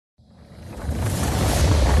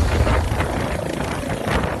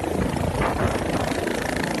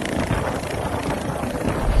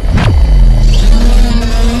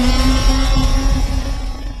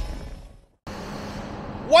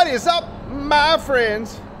My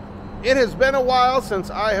friends, it has been a while since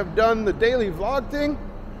I have done the daily vlog thing.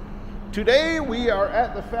 Today we are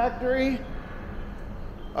at the factory.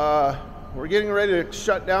 We're getting ready to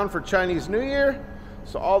shut down for Chinese New Year.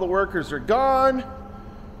 So all the workers are gone.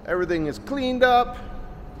 Everything is cleaned up.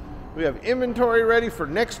 We have inventory ready for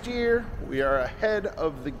next year. We are ahead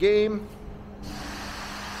of the game.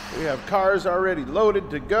 We have cars already loaded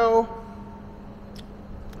to go.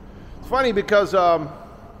 It's funny because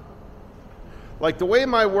like the way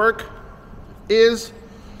my work is,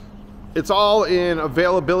 it's all in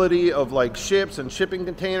availability of like ships and shipping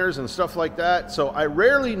containers and stuff like that. So I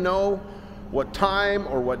rarely know what time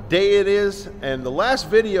or what day it is. And the last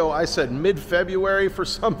video I said mid-February for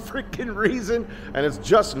some freaking reason, and it's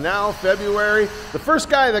just now February. The first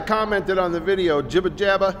guy that commented on the video, Jibba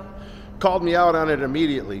Jabba, called me out on it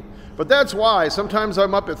immediately. But that's why sometimes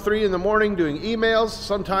I'm up at 3 in the morning doing emails.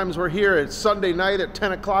 Sometimes we're here at Sunday night at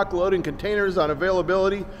 10 o'clock loading containers on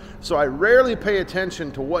availability. So I rarely pay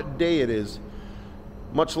attention to what day it is,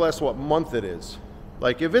 much less what month it is.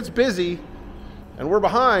 Like if it's busy and we're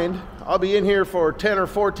behind, I'll be in here for 10 or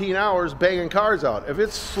 14 hours banging cars out. If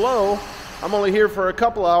it's slow, I'm only here for a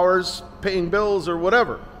couple hours paying bills or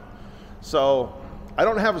whatever. So I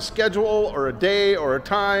don't have a schedule or a day or a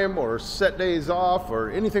time or set days off or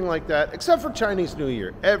anything like that, except for Chinese New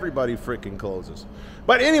Year. Everybody freaking closes.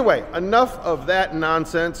 But anyway, enough of that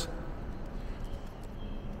nonsense.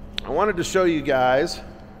 I wanted to show you guys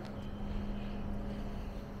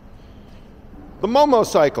the Momo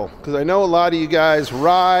cycle, because I know a lot of you guys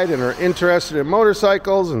ride and are interested in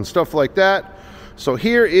motorcycles and stuff like that. So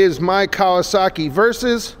here is my Kawasaki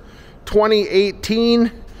Versys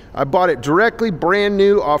 2018. I bought it directly brand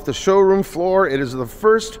new off the showroom floor. It is the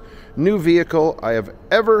first new vehicle I have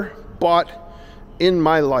ever bought in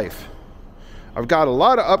my life. I've got a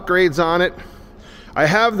lot of upgrades on it. I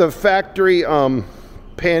have the factory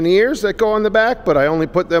panniers that go on the back, but I only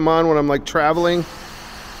put them on when I'm like traveling,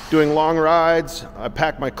 doing long rides. I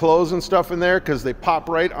pack my clothes and stuff in there because they pop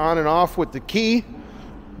right on and off with the key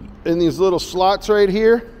in these little slots right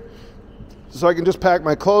here. So I can just pack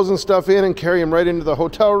my clothes and stuff in and carry them right into the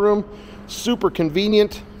hotel room. Super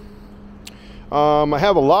convenient. I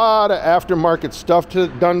have a lot of aftermarket stuff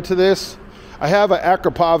done to this. I have an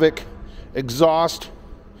Akrapovic exhaust,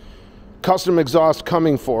 custom exhaust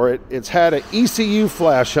coming for it. It's had an ECU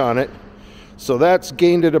flash on it. So that's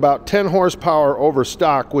gained it about 10 horsepower over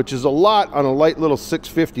stock, which is a lot on a light little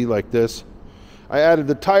 650 like this. I added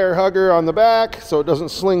the tire hugger on the back so it doesn't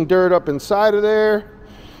sling dirt up inside of there.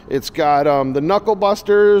 It's got the knuckle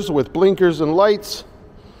busters with blinkers and lights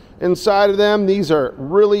inside of them. These are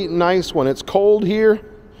really nice when it's cold here.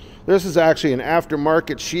 This is actually an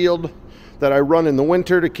aftermarket shield that I run in the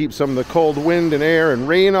winter to keep some of the cold wind and air and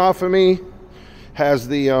rain off of me. Has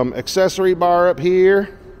the accessory bar up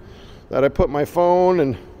here that I put my phone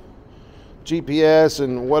and GPS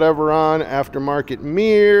and whatever on. Aftermarket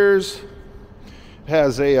mirrors.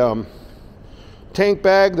 Has a tank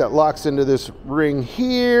bag that locks into this ring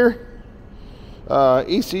here.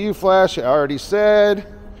 ECU flash, I already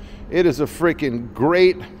said. It is a freaking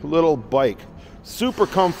great little bike. Super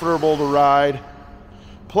comfortable to ride.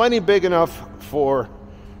 Plenty big enough for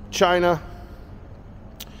China.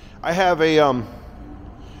 I have a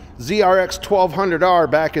ZRX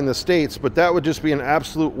 1200R back in the States, but that would just be an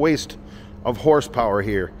absolute waste of horsepower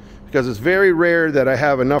here because it's very rare that I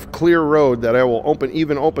have enough clear road that I will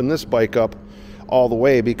even open this bike up all the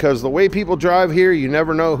way, because the way people drive here, you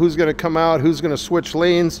never know who's going to come out, who's going to switch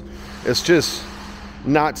lanes. It's just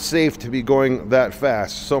not safe to be going that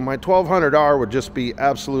fast. So my 1200R would just be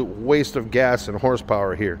absolute waste of gas and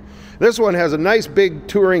horsepower here. This one has a nice big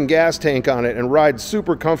touring gas tank on it and rides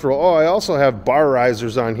super comfortable. Oh, I also have bar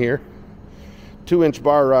risers on here, 2-inch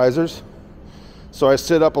bar risers. So I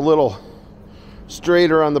sit up a little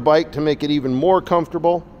straighter on the bike to make it even more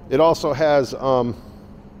comfortable. It also has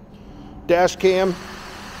dash cam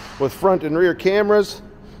with front and rear cameras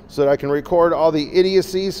so that I can record all the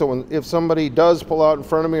idiocy. So if somebody does pull out in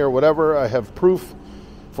front of me or whatever, I have proof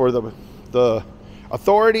for the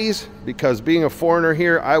authorities, because being a foreigner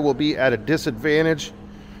here, I will be at a disadvantage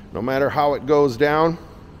no matter how it goes down.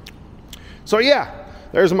 So yeah,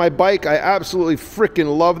 there's my bike. I absolutely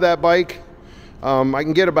freaking love that bike. I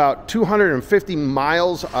can get about 250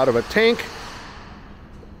 miles out of a tank.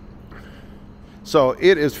 So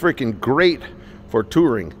it is freaking great for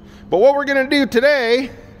touring. But what we're gonna do today,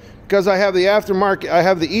 because I have the aftermarket, I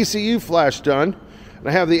have the ECU flash done, and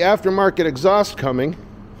I have the aftermarket exhaust coming.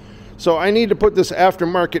 So I need to put this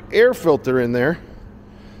aftermarket air filter in there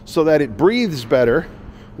so that it breathes better,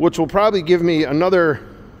 which will probably give me another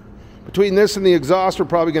Between this and the exhaust, we're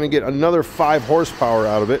probably going to get another 5 horsepower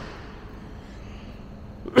out of it.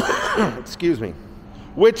 Excuse me.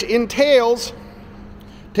 Which entails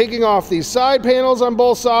taking off these side panels on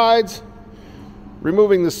both sides,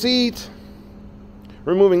 removing the seat,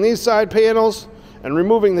 removing these side panels, and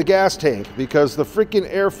removing the gas tank, because the freaking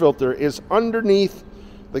air filter is underneath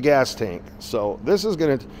the gas tank. So this is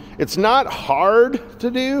gonna, it's not hard to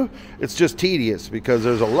do, it's just tedious because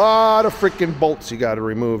there's a lot of freaking bolts you got to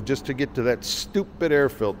remove just to get to that stupid air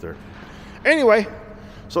filter. Anyway,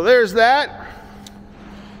 so there's that,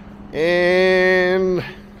 and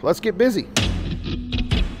let's get busy.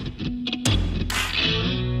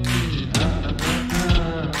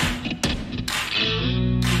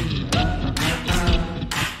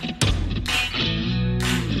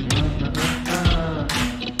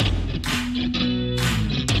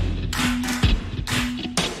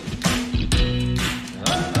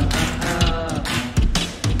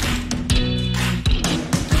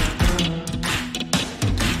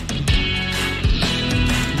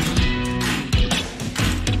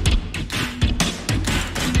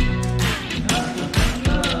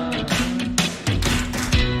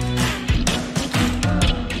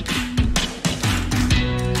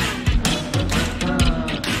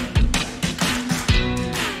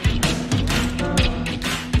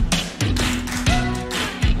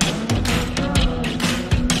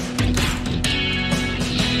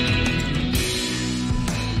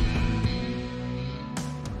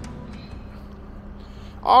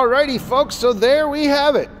 Alrighty folks, so there we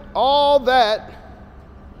have it. All that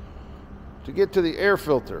to get to the air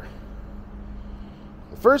filter.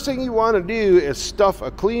 The first thing you want to do is stuff a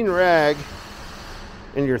clean rag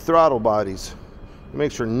in your throttle bodies.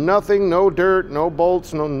 Make sure nothing, no dirt, no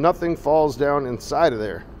bolts, nothing falls down inside of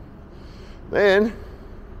there. Then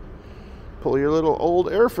pull your little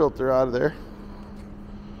old air filter out of there.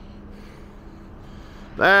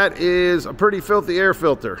 That is a pretty filthy air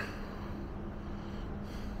filter.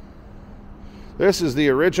 This is the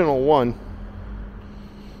original one.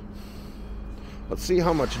 Let's see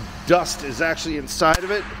how much dust is actually inside of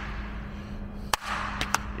it.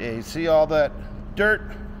 Yeah, you see all that dirt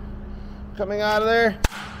coming out of there?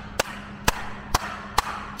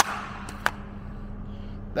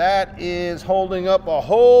 That is holding up a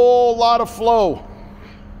whole lot of flow,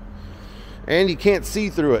 and you can't see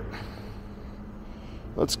through it.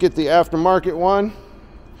 Let's get the aftermarket one,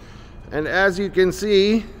 and as you can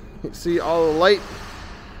see, you see all the light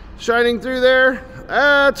shining through there.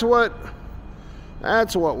 That's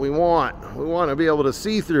what we want. We want to be able to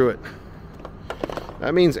see through it.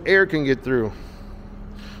 That means air can get through.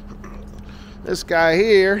 This guy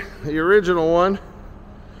here, the original one,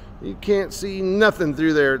 you can't see nothing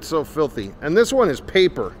through there. It's so filthy. And this one is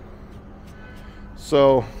paper,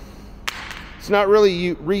 so it's not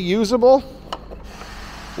really reusable.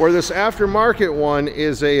 Where this aftermarket one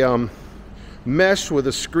is a mesh with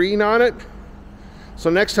a screen on it.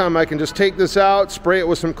 So next time I can just take this out, spray it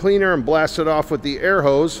with some cleaner, and blast it off with the air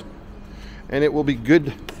hose, and it will be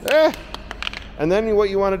good. And then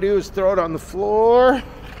what you want to do is throw it on the floor.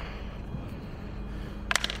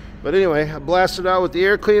 But anyway, I blasted out with the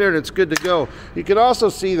air cleaner and it's good to go. You can also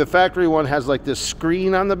see the factory one has like this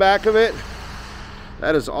screen on the back of it.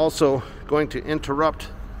 That is also going to interrupt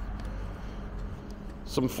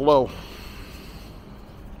some flow.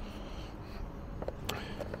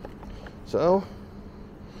 So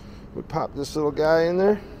we pop this little guy in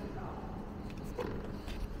there,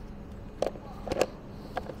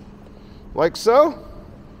 like so,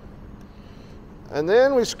 and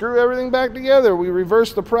then we screw everything back together. We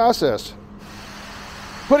reverse the process.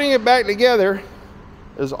 Putting it back together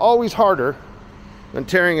is always harder than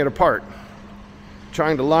tearing it apart.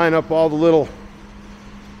 Trying to line up all the little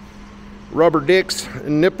rubber dicks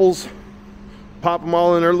and nipples, pop them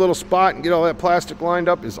all in their little spot and get all that plastic lined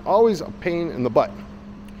up is always a pain in the butt.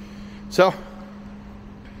 So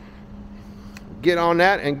get on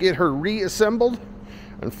that and get her reassembled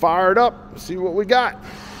and fired up, see what we got.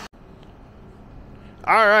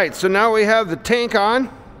 All right, so now we have the tank on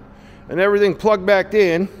and everything plugged back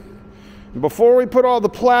in. Before we put all the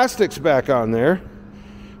plastics back on there,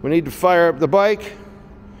 we need to fire up the bike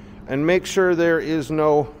and make sure there is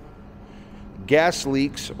no gas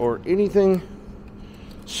leaks or anything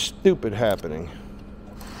stupid happening.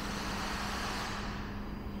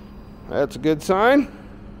 That's a good sign.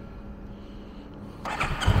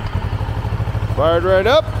 Fired right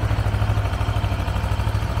up.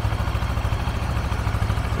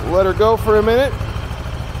 Let her go for a minute.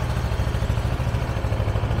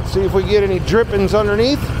 See if we get any drippings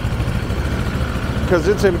underneath, because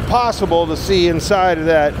it's impossible to see inside of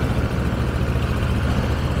that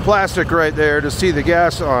plastic right there to see the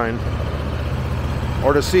gas line,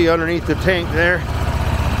 or to see underneath the tank there.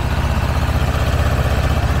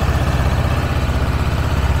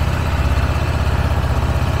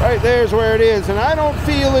 Right there's where it is, and I don't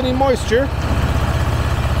feel any moisture.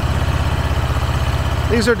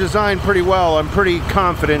 These are designed pretty well. I'm pretty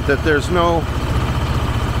confident that there's no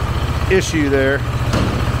issue there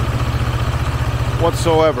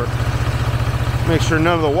whatsoever. Make sure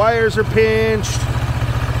none of the wires are pinched.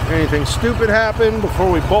 Anything stupid happened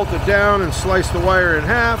before we bolt it down and slice the wire in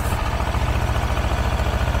half.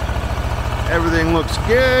 Everything looks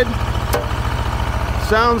good.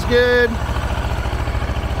 Sounds good.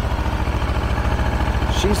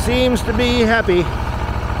 She seems to be happy.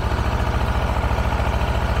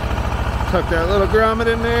 Tuck that little grommet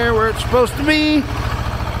in there where it's supposed to be.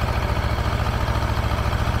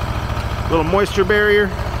 Little moisture barrier.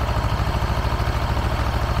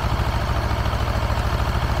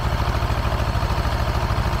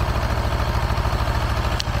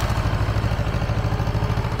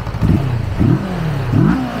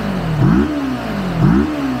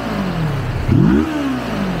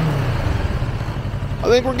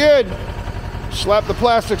 I think we're good. Slap the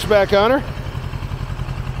plastics back on her.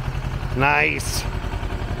 Nice.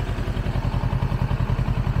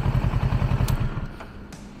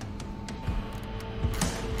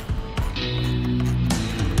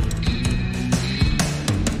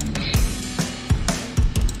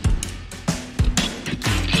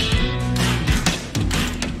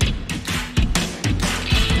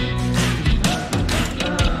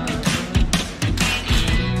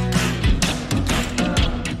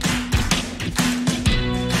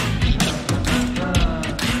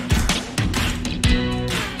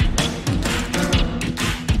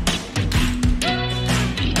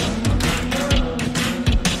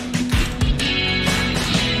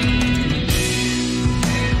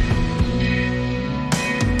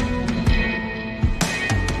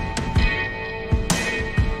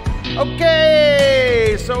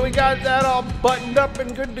 Okay, so we got that all buttoned up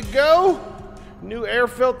and good to go. New air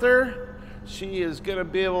filter. She is gonna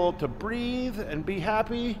be able to breathe and be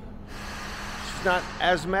happy. She's not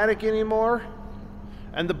asthmatic anymore.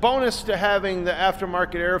 And the bonus to having the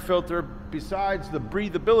aftermarket air filter, besides the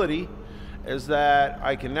breathability, is that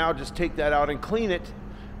I can now just take that out and clean it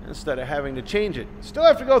instead of having to change it. Still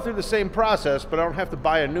have to go through the same process, but I don't have to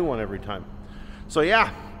buy a new one every time. So yeah,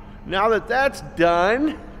 now that that's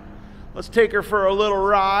done, let's take her for a little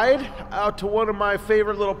ride out to one of my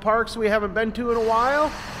favorite little parks we haven't been to in a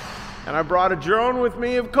while. And I brought a drone with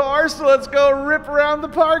me, of course, so let's go rip around the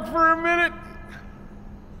park for a minute.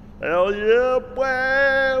 Hell yeah,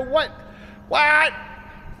 boy. What? What?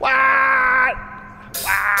 What?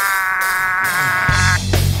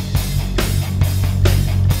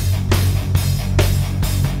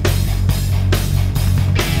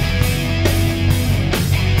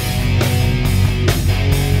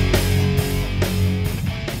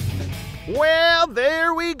 Well,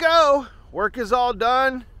 there we go. Work is all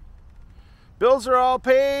done. Bills are all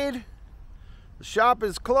paid. The shop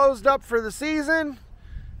is closed up for the season.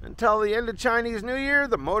 Until the end of Chinese New Year,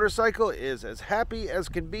 the motorcycle is as happy as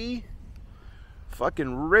can be.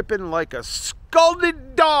 Fucking ripping like a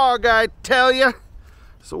scalded dog, I tell ya.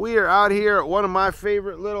 So we are out here at one of my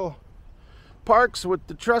favorite little parks with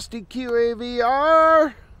the trusty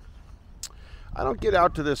QAVR. I don't get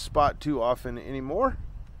out to this spot too often anymore.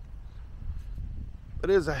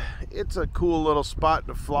 It's a cool little spot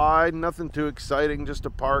to fly. Nothing too exciting, just a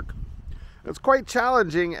park. It's quite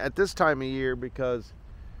challenging at this time of year because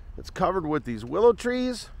it's covered with these willow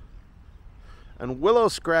trees, and willow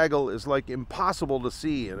scraggle is like impossible to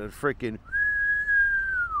see, and it freaking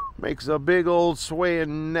makes a big old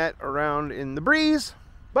swaying net around in the breeze.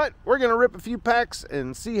 But we're gonna rip a few packs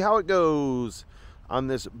and see how it goes on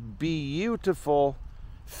this beautiful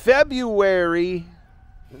February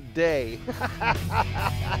day.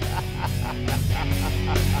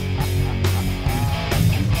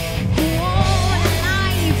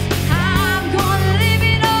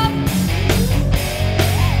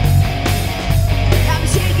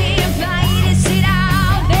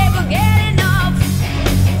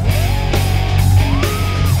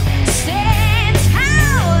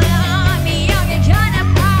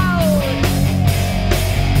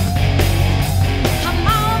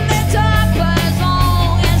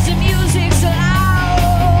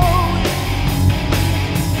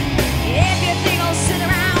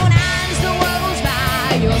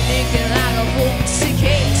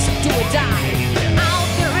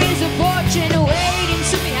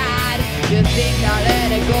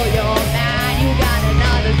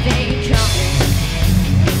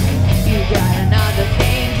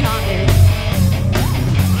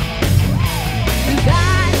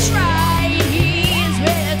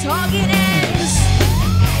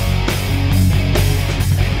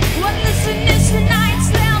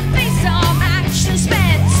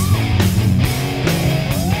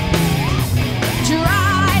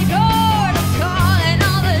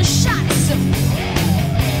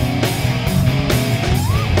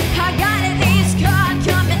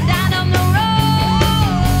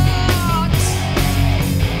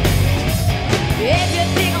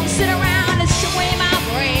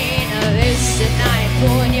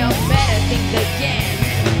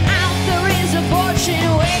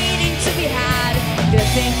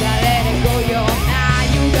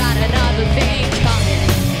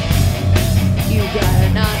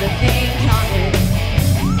 another thing coming.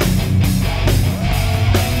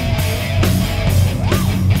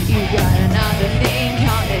 You got another thing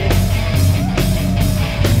coming.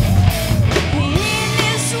 In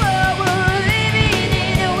this world we're living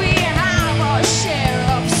in, we have our share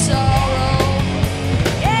of sorrow.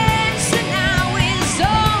 And so now it's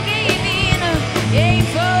all giving, aim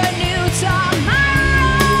for a new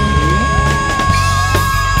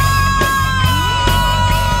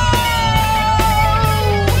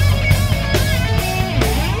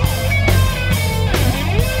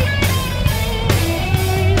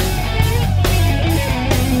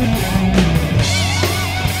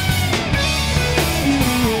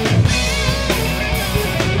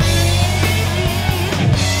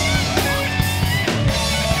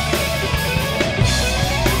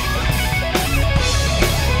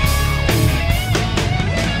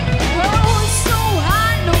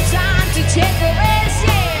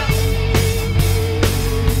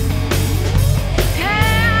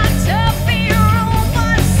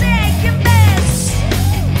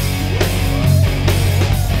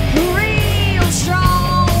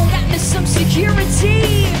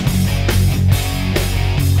security.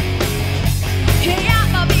 Hey,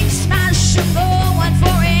 I'm a big smash and going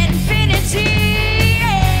for infinity.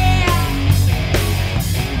 Yeah.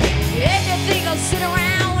 Everything will sit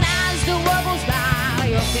around as the world goes by.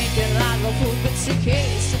 You're thinking like a fool, but it's a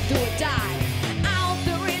case of do or die.